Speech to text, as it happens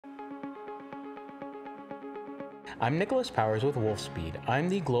I'm Nicholas Powers with Wolfspeed. I'm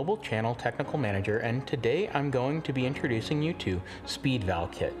the Global Channel Technical Manager, and today I'm going to be introducing you to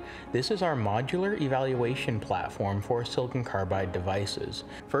SpeedVal Kit. This is our modular evaluation platform for silicon carbide devices.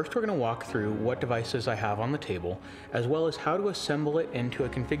 First, we're going to walk through what devices I have on the table, as well as how to assemble it into a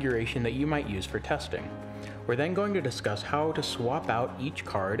configuration that you might use for testing. We're then going to discuss how to swap out each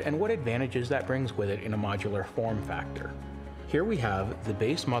card and what advantages that brings with it in a modular form factor. Here we have the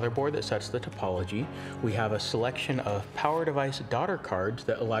base motherboard that sets the topology. We have a selection of power device daughter cards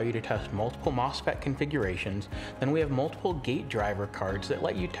that allow you to test multiple MOSFET configurations. Then we have multiple gate driver cards that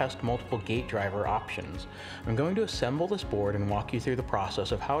let you test multiple gate driver options. I'm going to assemble this board and walk you through the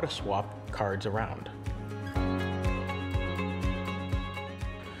process of how to swap cards around.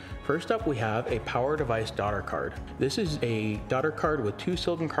 First up, we have a power device daughter card. This is a daughter card with two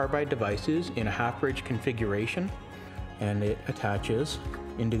silicon carbide devices in a half-bridge configuration, and it attaches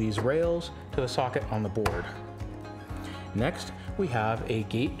into these rails to the socket on the board. Next, we have a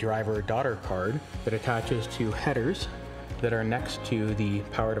gate driver daughter card that attaches to headers that are next to the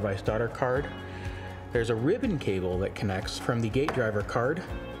power device daughter card. There's a ribbon cable that connects from the gate driver card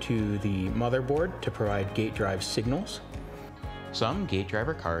to the motherboard to provide gate drive signals. Some gate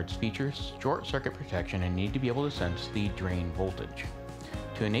driver cards feature short circuit protection and need to be able to sense the drain voltage.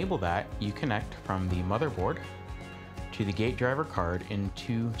 To enable that, you connect from the motherboard to the gate driver card in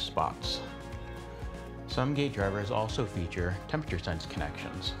two spots. Some gate drivers also feature temperature sense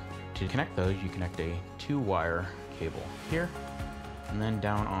connections. To connect those, you connect a 2-wire cable here and then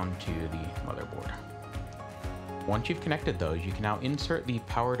down onto the motherboard. Once you've connected those, you can now insert the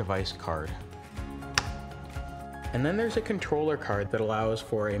power device card. And then there's a controller card that allows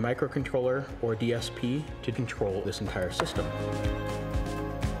for a microcontroller or DSP to control this entire system.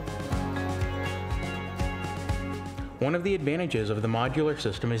 One of the advantages of the modular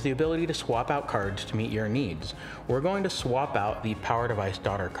system is the ability to swap out cards to meet your needs. We're going to swap out the power device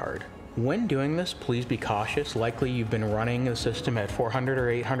daughter card. When doing this, please be cautious. Likely you've been running the system at 400 or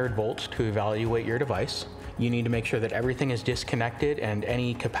 800 volts to evaluate your device. You need to make sure that everything is disconnected and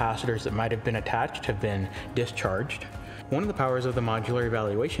any capacitors that might have been attached have been discharged. One of the powers of the modular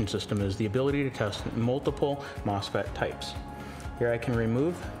evaluation system is the ability to test multiple MOSFET types. Here I can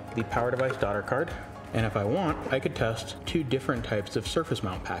remove the power device daughter card, and if I want, I could test two different types of surface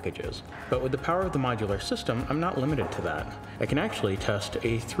mount packages. But with the power of the modular system, I'm not limited to that. I can actually test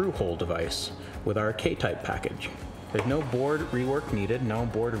a through-hole device with our K-type package. There's no board rework needed, no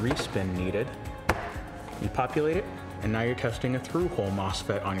board respin needed. You populate it, and now you're testing a through-hole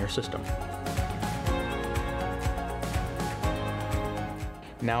MOSFET on your system.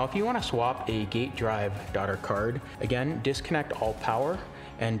 Now, if you want to swap a gate drive daughter card, again, disconnect all power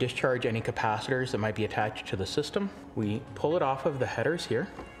and discharge any capacitors that might be attached to the system. We pull it off of the headers here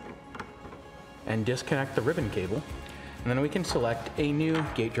and disconnect the ribbon cable, and then we can select a new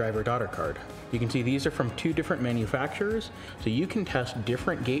gate driver daughter card. You can see these are from two different manufacturers, so you can test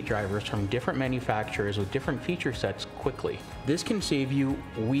different gate drivers from different manufacturers with different feature sets quickly. This can save you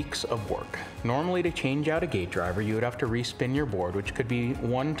weeks of work. Normally, to change out a gate driver, you would have to respin your board, which could be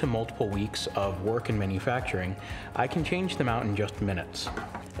 1 to multiple weeks of work in manufacturing. I can change them out in just minutes.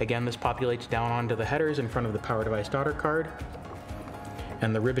 Again, this populates down onto the headers in front of the power device daughter card,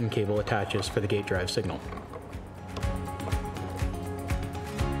 and the ribbon cable attaches for the gate drive signal.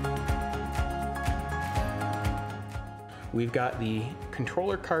 We've got the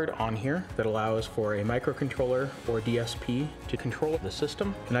controller card on here that allows for a microcontroller or DSP to control the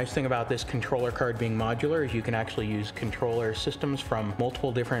system. The nice thing about this controller card being modular is you can actually use controller systems from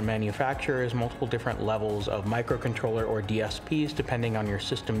multiple different manufacturers, multiple different levels of microcontroller or DSPs, depending on your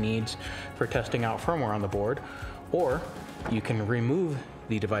system needs for testing out firmware on the board. Or you can remove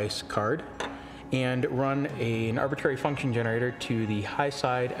the device card and run an arbitrary function generator to the high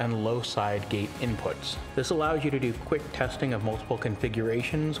side and low side gate inputs. This allows you to do quick testing of multiple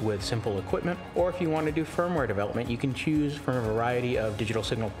configurations with simple equipment, or if you want to do firmware development, you can choose from a variety of digital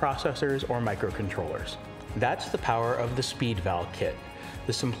signal processors or microcontrollers. That's the power of the SpeedVal Kit.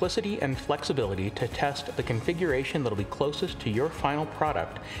 The simplicity and flexibility to test the configuration that'll be closest to your final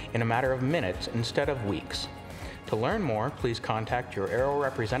product in a matter of minutes instead of weeks. To learn more, please contact your Aero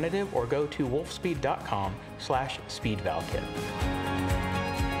representative or go to wolfspeed.com/SpeedValKit.